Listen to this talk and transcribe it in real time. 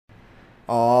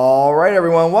All right,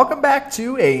 everyone. Welcome back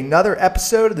to another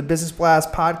episode of the Business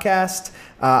Blast podcast.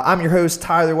 I'm your host,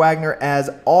 Tyler Wagner. As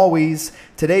always,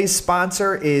 today's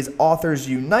sponsor is Authors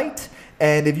Unite.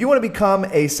 And if you want to become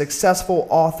a successful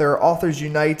author, Authors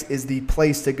Unite is the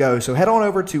place to go. So head on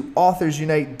over to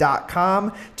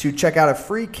authorsunite.com to check out a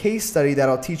free case study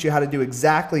that'll teach you how to do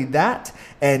exactly that.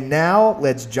 And now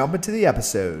let's jump into the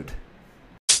episode.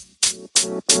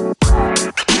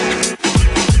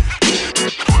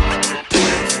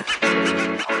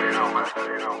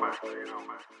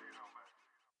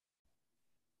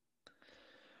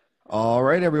 All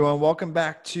right, everyone. Welcome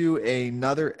back to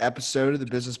another episode of the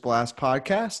Business Blast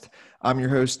podcast. I'm your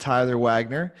host, Tyler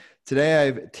Wagner. Today, I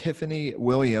have Tiffaney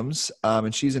Williams,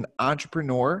 and she's an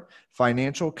entrepreneur,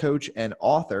 financial coach, and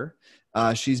author.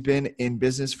 She's been in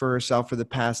business for herself for the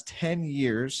past 10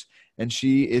 years, and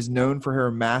she is known for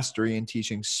her mastery in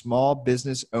teaching small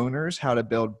business owners how to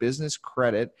build business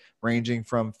credit ranging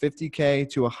from $50K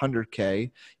to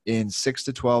 $100K in 6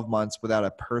 to 12 months without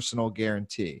a personal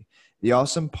guarantee. The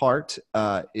awesome part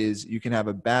is you can have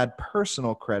a bad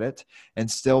personal credit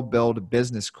and still build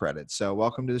business credit. So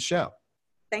welcome to the show.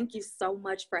 Thank you so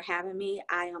much for having me.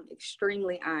 I am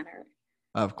extremely honored.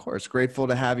 Of course. Grateful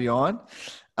to have you on.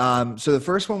 So the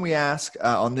first one we ask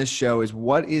on this show is,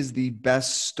 what is the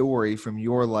best story from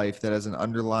your life that has an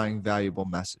underlying valuable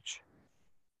message?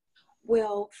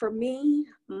 Well, for me,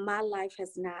 my life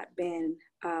has not been,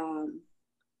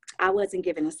 I wasn't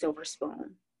given a silver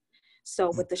spoon.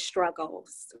 So with the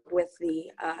struggles, with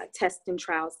the tests and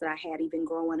trials that I had even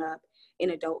growing up in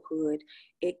adulthood,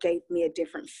 it gave me a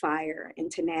different fire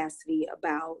and tenacity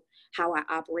about how I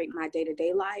operate my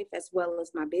day-to-day life as well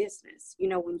as my business. You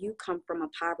know, when you come from a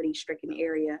poverty-stricken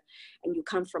area and you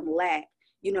come from lack,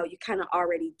 you know, you kind of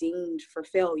already deemed for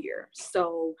failure.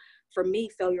 So for me,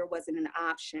 failure wasn't an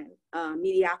option.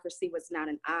 Mediocrity was not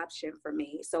an option for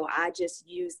me. So I just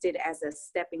used it as a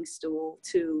stepping stool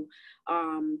to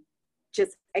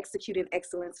just executing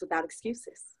excellence without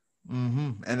excuses.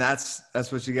 Mm-hmm. And that's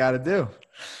what you got to do.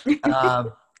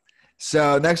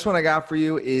 So next one I got for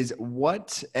you is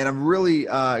and I'm really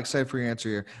excited for your answer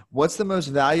here. What's the most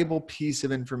valuable piece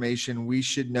of information we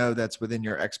should know that's within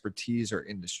your expertise or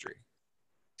industry?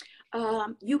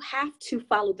 You have to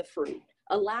follow the fruit.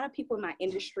 A lot of people in my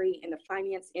industry, in the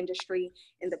finance industry,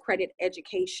 in the credit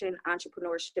education,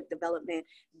 entrepreneurship development,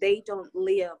 they don't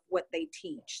live what they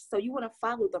teach. So you want to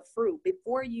follow the fruit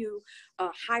before you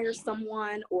hire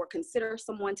someone or consider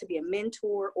someone to be a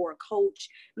mentor or a coach.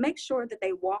 Make sure that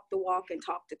they walk the walk and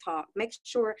talk the talk. Make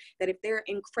sure that if they're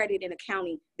in credit in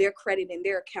accounting, their credit in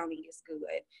their accounting is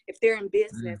good. If they're in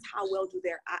business, how well do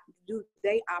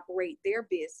they operate their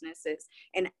businesses,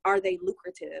 and are they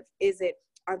lucrative?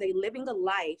 Are they living a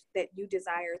life that you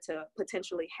desire to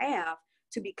potentially have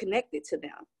to be connected to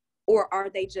them? Or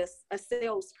are they just a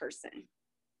salesperson?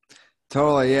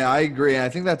 Totally. Yeah, I agree. I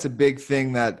think that's a big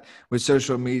thing that with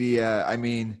social media, I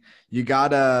mean, you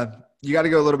gotta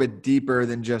go a little bit deeper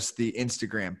than just the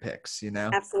Instagram pics, you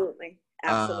know? Absolutely.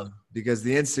 Absolutely. Because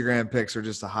the Instagram pics are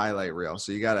just a highlight reel.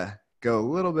 So you gotta go a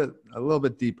little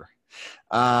bit deeper.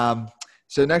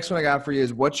 So next one I got for you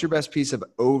is, what's your best piece of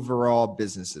overall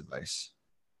business advice?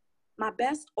 My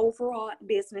best overall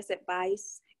business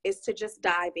advice is to just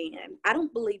dive in. I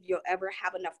don't believe you'll ever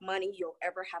have enough money, you'll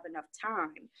ever have enough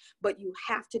time, but you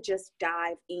have to just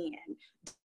dive in.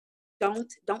 Don't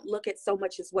look at so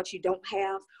much as what you don't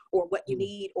have or what you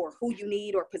need or who you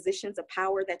need or positions of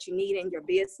power that you need in your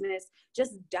business.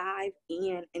 Just dive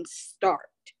in and start.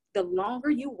 The longer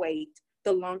you wait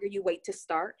to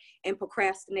start, and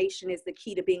procrastination is the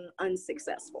key to being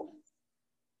unsuccessful.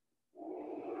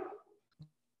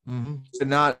 Mm-hmm. To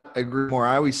not agree more.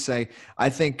 I always say,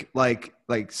 I think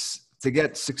to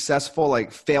get successful,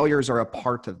 like failures are a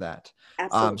part of that.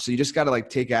 Absolutely. So you just got to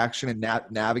take action and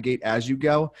navigate as you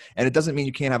go. And it doesn't mean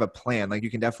you can't have a plan. Like,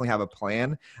 you can definitely have a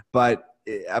plan, but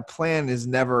a plan is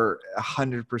never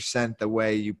 100% the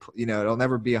way it'll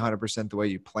never be 100% the way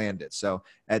you planned it. So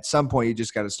at some point you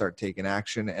just got to start taking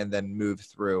action and then move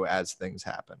through as things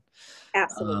happen.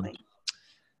 Absolutely.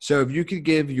 So if you could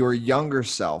give your younger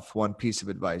self one piece of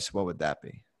advice, what would that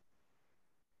be?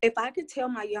 If I could tell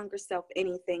my younger self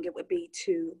anything, it would be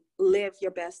to live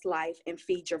your best life and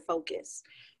feed your focus.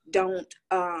 Don't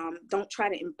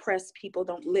try to impress people.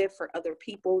 Don't live for other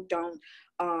people. Don't,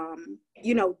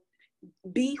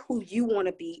 be who you want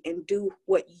to be and do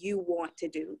what you want to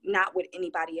do, not what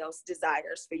anybody else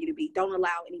desires for you to be. Don't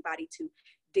allow anybody to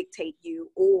dictate you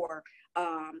or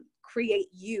create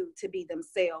you to be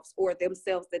themselves or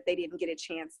themselves that they didn't get a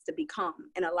chance to become.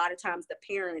 And a lot of times the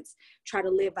parents try to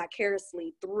live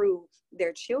vicariously through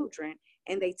their children,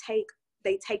 and they take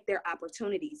they take their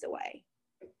opportunities away.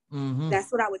 Mm-hmm.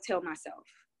 That's what I would tell myself.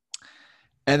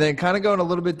 And then kind of going a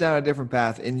little bit down a different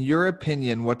path. In your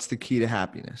opinion, what's the key to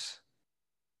happiness?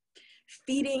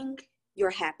 Feeding your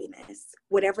happiness,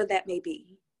 whatever that may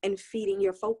be, and feeding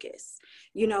your focus.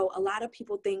 You know, a lot of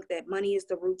people think that money is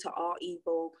the root to all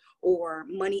evil, or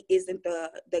money isn't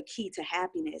the key to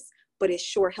happiness, but it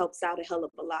sure helps out a hell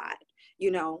of a lot,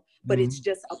 you know, but it's Mm-hmm.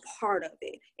 just a part of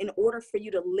it. In order for you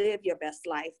to live your best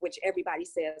life, which everybody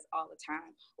says all the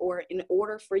time, or in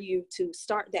order for you to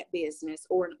start that business,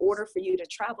 or in order for you to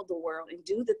travel the world and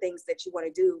do the things that you want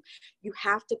to do, you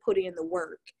have to put in the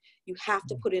work. You have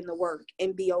to put in the work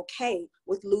and be okay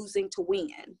with losing to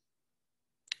win.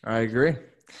 I agree.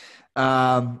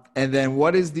 And then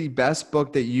what is the best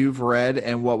book that you've read,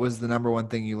 and what was the number one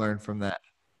thing you learned from that?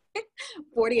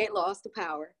 48 Laws to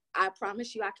Power. I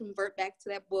promise you, I convert back to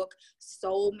that book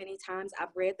so many times.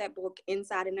 I've read that book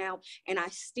inside and out, and I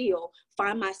still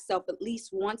find myself at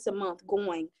least once a month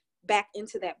going back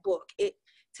into that book.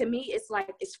 To me, it's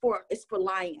like it's for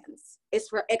lions. It's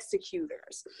for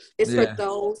executors. It's for Yeah.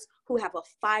 those who have a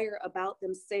fire about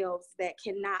themselves that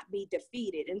cannot be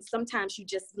defeated. And sometimes you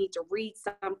just need to read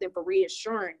something for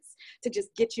reassurance to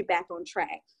just get you back on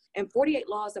track. And 48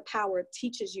 Laws of Power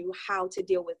teaches you how to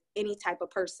deal with any type of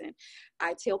person.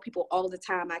 I tell people all the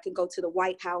time, I can go to the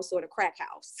White House or the crack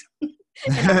house and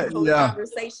I can hold a Yeah.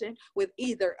 conversation with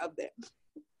either of them.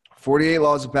 48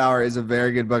 Laws of Power is a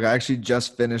very good book. I actually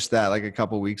just finished that like a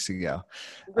couple weeks ago.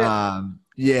 Really?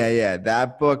 Yeah.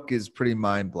 That book is pretty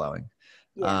mind blowing.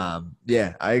 Yeah.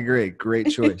 Yeah, I agree. Great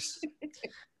choice.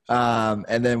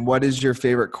 And then what is your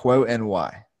favorite quote and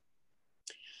why?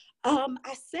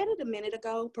 I said it a minute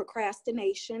ago,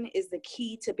 procrastination is the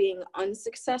key to being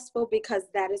unsuccessful, because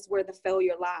that is where the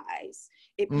failure lies.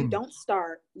 If you Mm, don't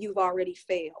start, you've already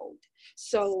failed.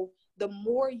 So the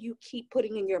more you keep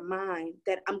putting in your mind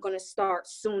that I'm going to start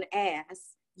soon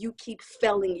as, you keep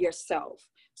failing yourself.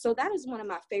 So that is one of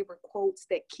my favorite quotes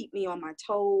that keep me on my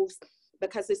toes,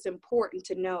 because it's important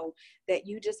to know that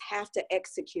you just have to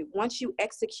execute. Once you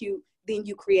execute, then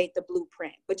you create the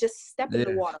blueprint, but just step in the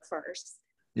yeah. water first.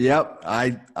 Yep.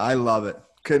 I love it.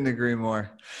 Couldn't agree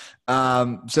more.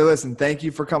 So listen, thank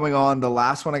you for coming on. The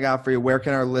last one I got for you, where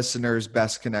can our listeners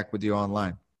best connect with you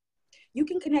online? You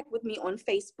can connect with me on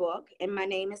Facebook, and my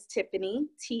name is Tiffaney,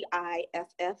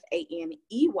 Tifffaney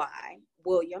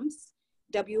Williams,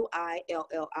 Willams.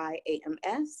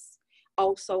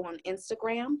 Also on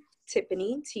Instagram,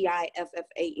 Tiffany, Tiffany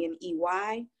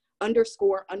 __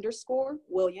 Williams,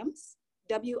 Williams.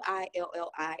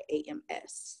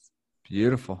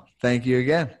 Beautiful. Thank you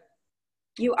again.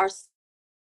 You are